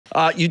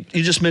You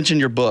just mentioned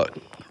your book,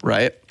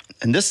 right?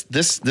 And this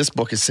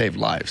book has saved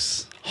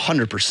lives,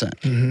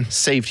 100%.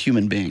 Saved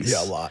human beings.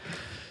 Yeah, a lot.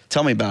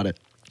 Tell me about it.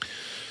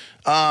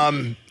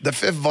 The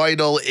Fifth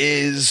Vital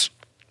is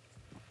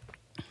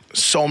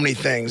so many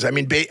things. I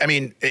mean,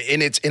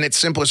 in its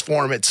simplest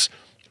form, it's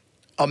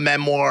a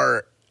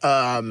memoir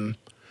about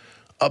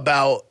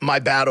my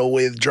battle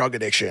with drug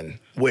addiction,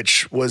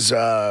 which was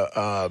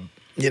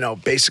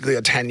basically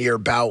a 10-year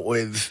bout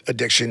with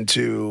addiction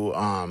to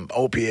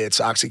opiates,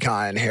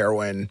 Oxycontin,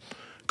 heroin,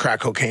 crack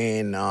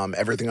cocaine,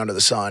 everything under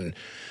the sun.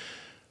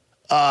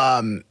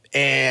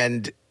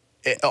 And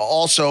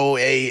also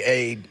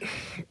a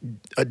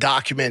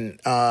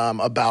document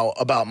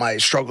about my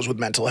struggles with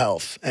mental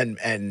health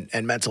and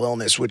mental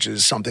illness, which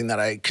is something that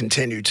I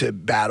continue to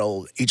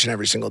battle each and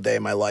every single day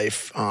of my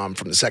life, from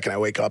the second I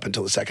wake up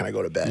until the second I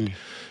go to bed.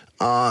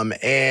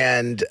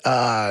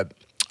 I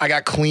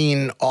got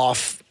clean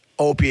off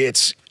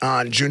opiates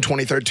on June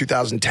 23rd,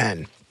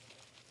 2010,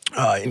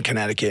 in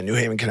Connecticut, New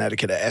Haven,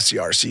 Connecticut, at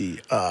SCRC,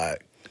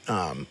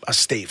 a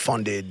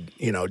state-funded,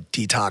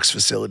 detox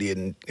facility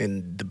in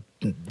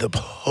the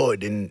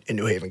hood in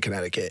New Haven,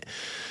 Connecticut.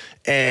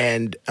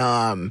 And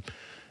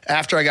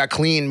after I got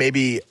clean,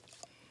 maybe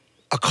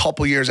a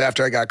couple years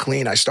after I got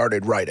clean, I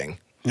started writing.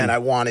 And I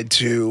wanted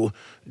to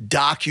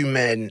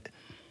document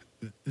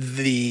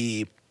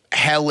the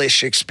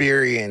hellish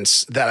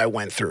experience that I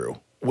went through,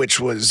 which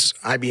was,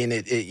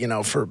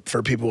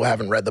 for people who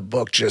haven't read the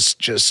book,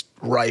 just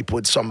ripe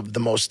with some of the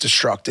most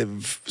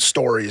destructive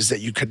stories that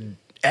you could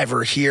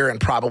ever hear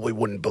and probably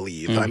wouldn't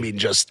believe. I mean,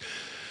 just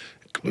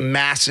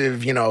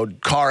massive,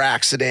 car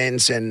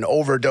accidents and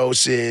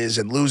overdoses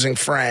and losing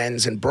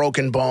friends and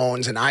broken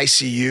bones and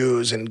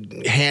ICUs and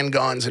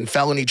handguns and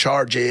felony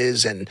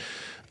charges and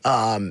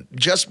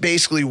just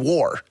basically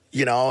war,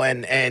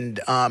 and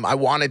I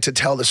wanted to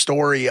tell the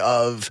story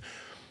of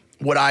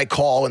what I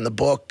call in the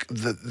book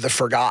the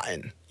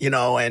forgotten,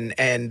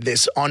 and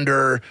this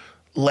under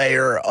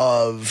layer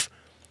of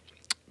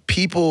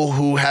people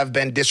who have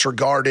been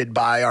disregarded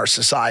by our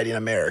society in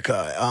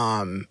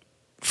America.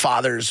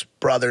 Fathers,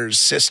 brothers,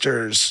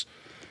 sisters,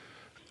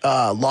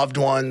 loved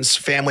ones,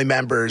 family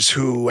members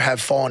who have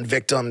fallen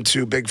victim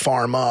to big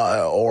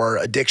pharma or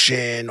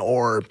addiction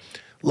or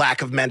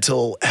lack of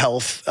mental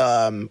health,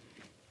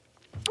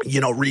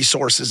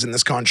 resources in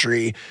this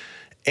country.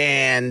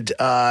 And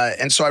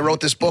so I wrote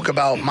this book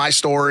about my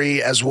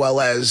story as well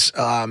as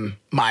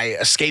my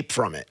escape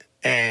from it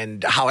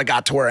and how I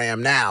got to where I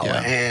am now.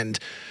 Yeah. And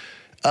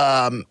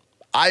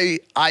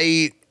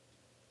I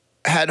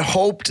had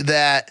hoped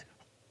that,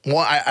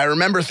 well, I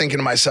remember thinking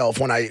to myself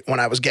when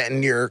I was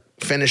getting near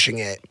finishing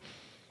it,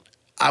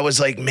 I was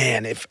like,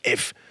 man,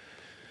 if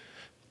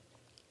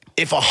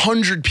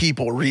 100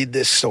 people read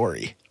this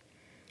story,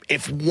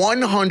 if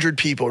 100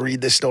 people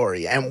read this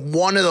story and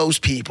one of those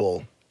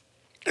people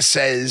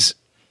says,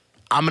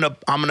 I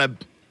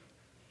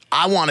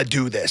want to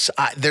do this.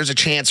 There's a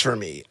chance for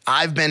me.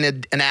 I've been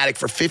an addict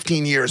for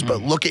 15 years,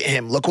 but look at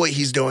him. Look what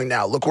he's doing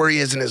now. Look where he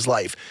is in his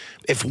life.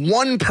 If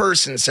one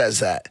person says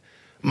that,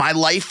 my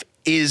life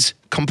is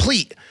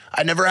complete.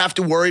 I never have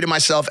to worry to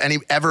myself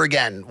ever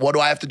again. What do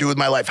I have to do with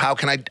my life? How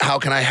can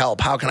I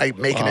help? How can I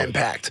make an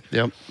impact?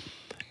 Yep.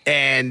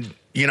 And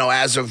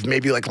as of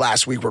maybe like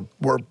last week,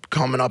 we're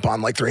coming up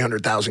on like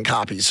 300,000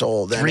 copies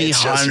sold.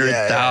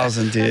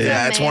 300,000, dude.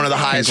 Yeah, it's one of the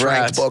highest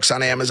ranked books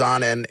on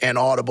Amazon and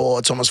Audible.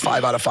 It's almost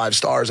 5 out of 5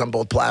 stars on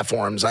both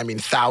platforms. I mean,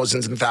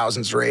 thousands and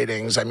thousands of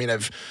ratings. I mean,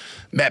 I've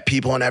met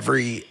people in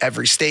every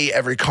state,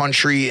 every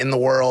country in the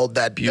world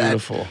that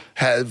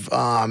have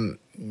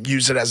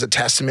use it as a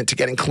testament to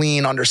getting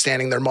clean,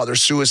 understanding their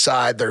mother's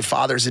suicide, their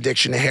father's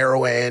addiction to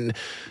heroin,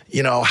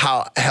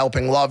 how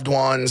helping loved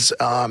ones,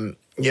 find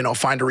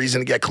a reason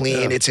to get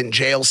clean. Yeah. It's in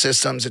jail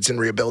systems. It's in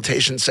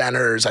rehabilitation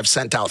centers. I've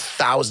sent out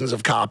thousands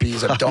of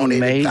copies. I've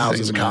donated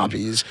thousands of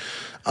copies.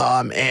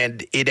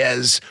 And it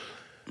has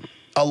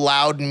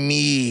allowed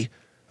me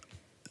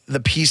the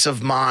peace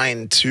of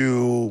mind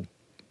to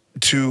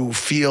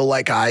feel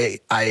like I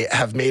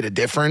have made a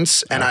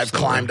difference. And I've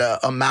climbed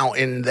a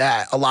mountain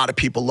that a lot of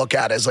people look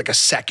at as like a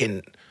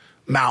second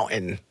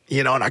mountain,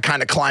 and I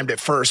kind of climbed it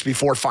first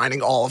before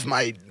finding all of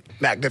my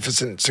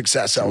magnificent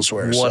success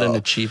elsewhere. What an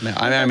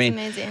achievement. I mean,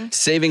 amazing.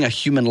 Saving a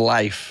human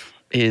life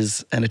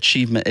is an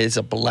achievement, is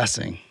a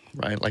blessing,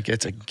 right? Like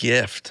it's a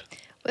gift.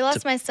 We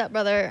lost my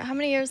stepbrother. How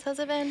many years has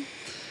it been?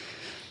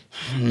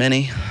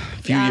 Many,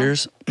 few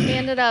years. He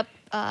ended up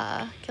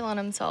killing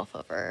himself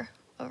over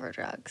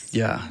drugs.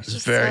 Yeah,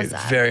 it's very,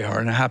 very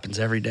hard. And it happens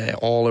every day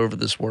all over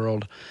this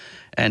world.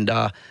 And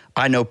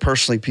I know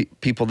personally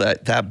people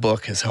that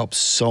book has helped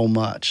so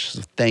much.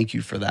 So thank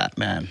you for that,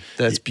 man.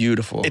 That's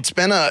beautiful. It's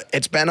been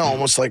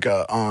almost like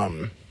it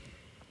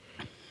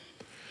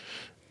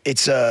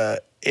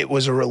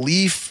was a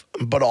relief,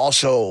 but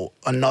also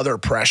another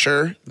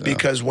pressure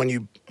because when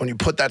you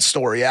put that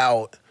story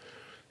out,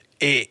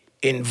 it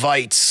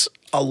invites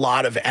a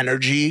lot of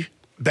energy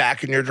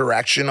back in your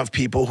direction of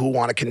people who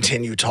want to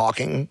continue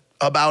talking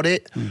about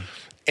it.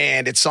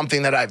 And it's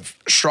something that I've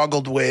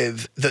struggled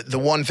with. The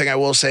one thing I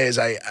will say is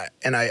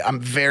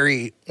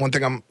one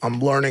thing I'm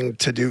learning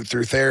to do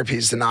through therapy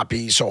is to not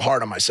be so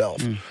hard on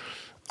myself.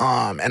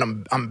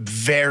 And I'm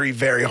very,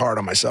 very hard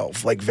on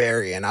myself, like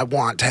very, and I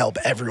want to help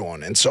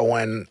everyone. And so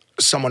when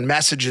someone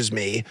messages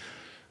me,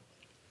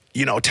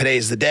 you know,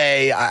 today's the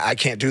day, I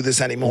can't do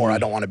this anymore. I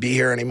don't want to be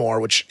here anymore,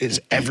 which is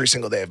every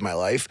single day of my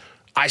life.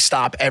 I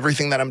stop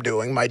everything that I'm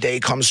doing. My day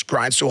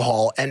grinds to a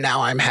halt. And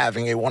now I'm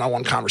having a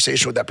one-on-one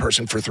conversation with that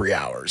person for 3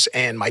 hours.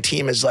 And my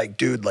team is like,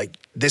 dude, like,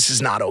 this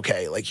is not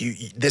okay. Like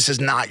this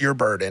is not your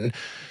burden.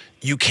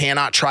 You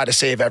cannot try to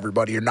save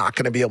everybody. You're not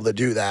going to be able to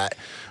do that.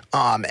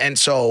 And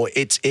so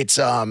it's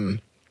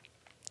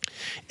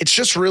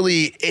just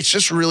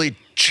really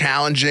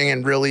challenging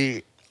and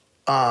really,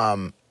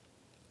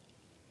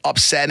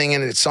 upsetting.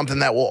 And it's something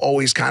that will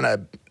always kind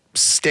of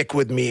stick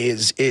with me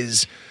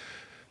is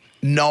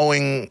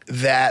knowing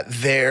that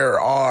there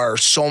are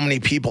so many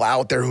people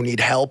out there who need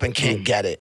help and can't get it.